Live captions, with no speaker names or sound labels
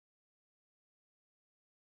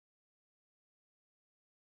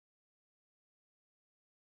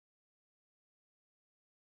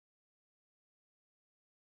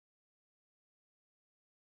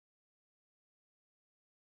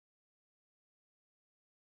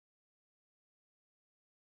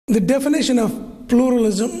The definition of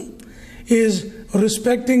pluralism is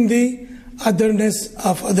respecting the otherness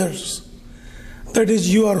of others. That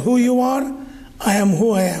is, you are who you are, I am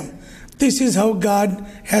who I am. This is how God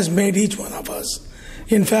has made each one of us.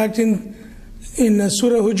 In fact, in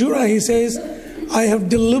Surah Hujurah, he says, I have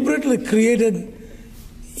deliberately created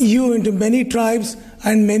you into many tribes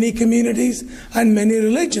and many communities and many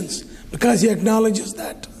religions, because he acknowledges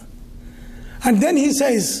that. And then he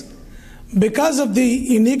says, because of the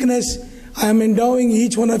uniqueness I am endowing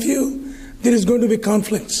each one of you, there is going to be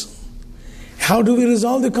conflicts. How do we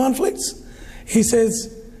resolve the conflicts? He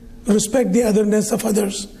says, respect the otherness of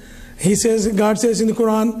others. He says, God says in the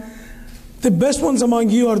Quran, the best ones among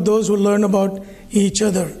you are those who learn about each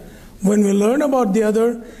other. When we learn about the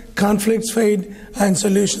other, conflicts fade and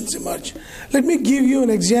solutions emerge. Let me give you an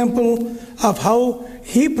example of how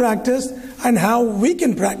he practiced and how we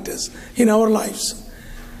can practice in our lives.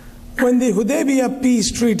 When the Hudaybiyah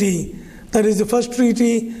peace treaty, that is the first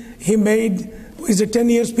treaty he made, is a 10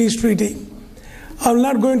 years peace treaty. I'm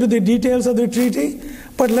not going to the details of the treaty,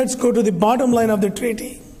 but let's go to the bottom line of the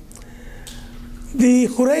treaty. The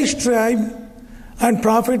Quraysh tribe and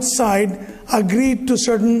Prophet's side agreed to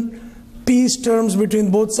certain peace terms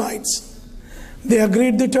between both sides. They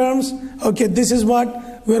agreed the terms, okay, this is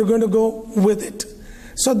what we're going to go with it.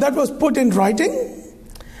 So that was put in writing,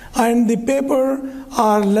 and the paper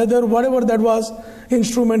or leather, whatever that was,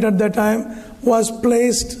 instrument at that time, was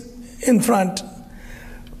placed in front.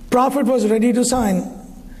 Prophet was ready to sign.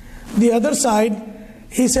 The other side,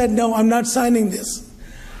 he said, no, I'm not signing this.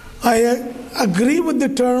 I agree with the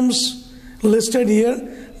terms listed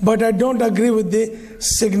here, but I don't agree with the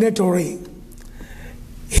signatory.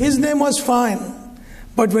 His name was fine,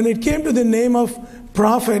 but when it came to the name of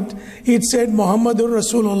Prophet, it said Muhammadur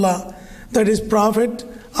Rasulullah, that is Prophet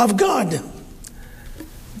of God.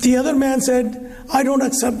 The other man said, I don't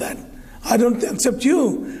accept that. I don't accept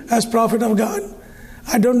you as Prophet of God.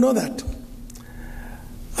 I don't know that.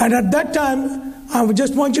 And at that time, I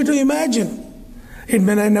just want you to imagine, it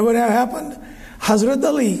may never have happened, Hazrat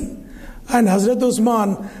Ali and Hazrat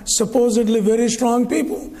Usman, supposedly very strong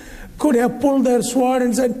people, could have pulled their sword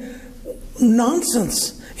and said,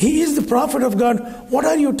 nonsense, he is the Prophet of God, what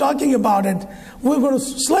are you talking about it? We're going to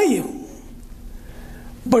slay you.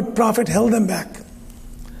 But Prophet held them back.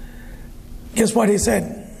 Guess what he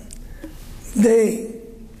said? They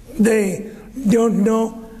don't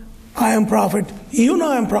know I am Prophet. You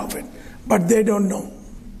know I am Prophet, but they don't know.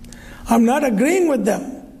 I'm not agreeing with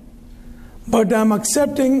them, but I'm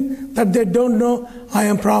accepting that they don't know I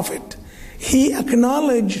am Prophet. He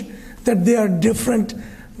acknowledged that they are different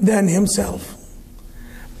than himself.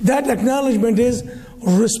 That acknowledgement is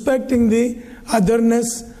respecting the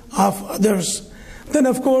otherness of others. Then,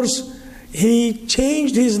 of course, he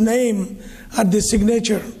changed his name at the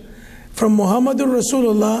signature. From Muhammadur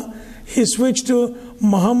Rasulullah, he switched to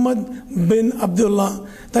Muhammad bin Abdullah,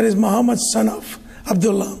 that is Muhammad's son of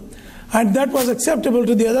Abdullah. And that was acceptable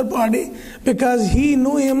to the other party because he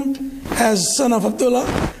knew him as son of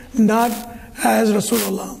Abdullah, not as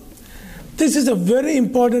Rasulullah. This is a very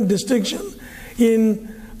important distinction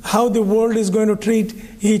in how the world is going to treat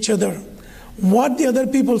each other. What the other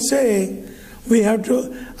people say, we have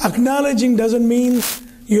to, acknowledging doesn't mean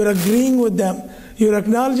you're agreeing with them. You're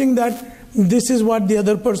acknowledging that this is what the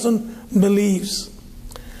other person believes.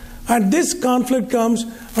 And this conflict comes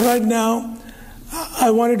right now.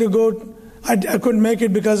 I wanted to go, I couldn't make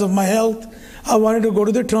it because of my health. I wanted to go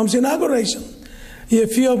to the Trump's inauguration. A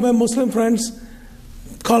few of my Muslim friends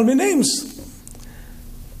call me names.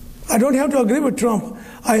 I don't have to agree with Trump.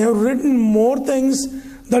 I have written more things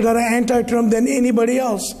that are anti-Trump than anybody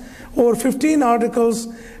else. Over 15 articles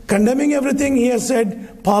condemning everything he has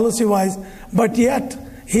said policy-wise, but yet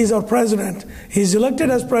he's our president. He's elected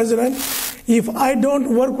as president. If I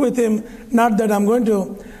don't work with him, not that I'm going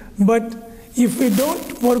to, but if we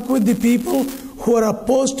don't work with the people who are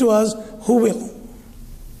opposed to us, who will?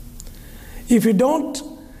 If you don't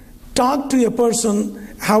talk to a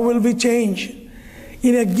person, how will we change?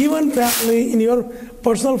 In a given family, in your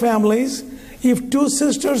personal families, if two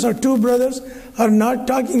sisters or two brothers are not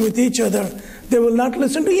talking with each other, they will not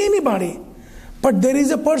listen to anybody. But there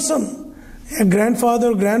is a person, a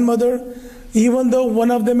grandfather, grandmother, even though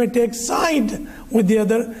one of them may take side with the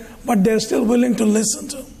other, but they're still willing to listen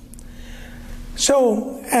to.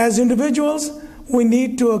 So, as individuals, we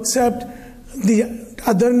need to accept the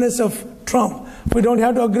otherness of Trump. We don't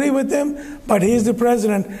have to agree with him, but he is the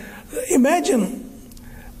president. Imagine,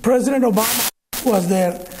 President Obama was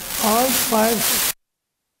there, all five,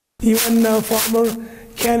 even former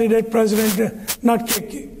candidate president, not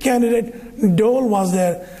candidate, Dole was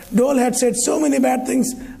there. Dole had said so many bad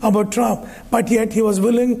things about Trump, but yet he was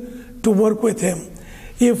willing to work with him.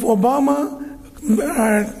 If Obama,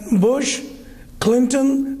 Bush,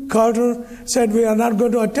 Clinton, Carter said we are not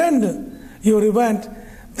going to attend your event,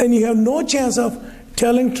 then you have no chance of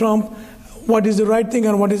telling Trump what is the right thing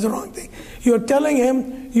and what is the wrong thing. You are telling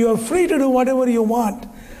him you are free to do whatever you want.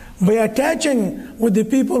 By attaching with the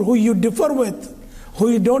people who you differ with, who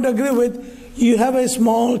you don't agree with, you have a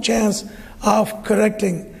small chance of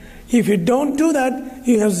correcting. If you don't do that,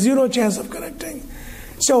 you have zero chance of correcting.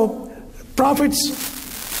 So,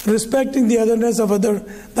 prophets respecting the otherness of other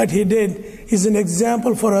that he did is an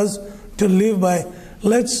example for us to live by.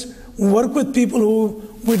 Let's work with people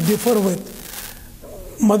who we differ with.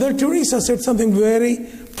 Mother Teresa said something very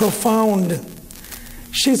profound.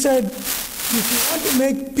 She said, if you want to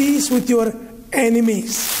make peace with your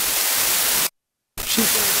enemies, she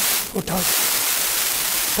said, go talk.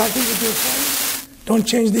 Talking with your friends, don't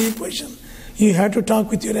change the equation. You have to talk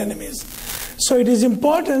with your enemies. So it is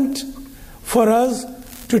important for us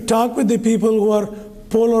to talk with the people who are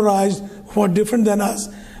polarized, who are different than us.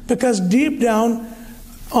 Because deep down,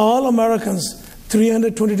 all Americans,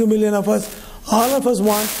 322 million of us, all of us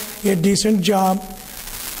want a decent job,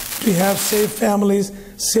 to have safe families,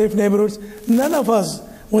 safe neighborhoods. None of us,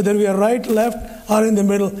 whether we are right, left, or in the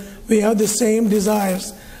middle, we have the same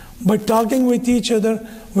desires. By talking with each other,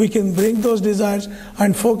 we can bring those desires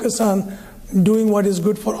and focus on doing what is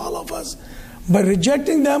good for all of us. By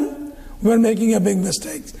rejecting them, we're making a big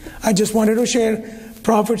mistake. I just wanted to share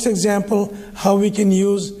Prophet's example, how we can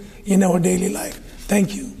use in our daily life.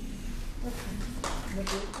 Thank you.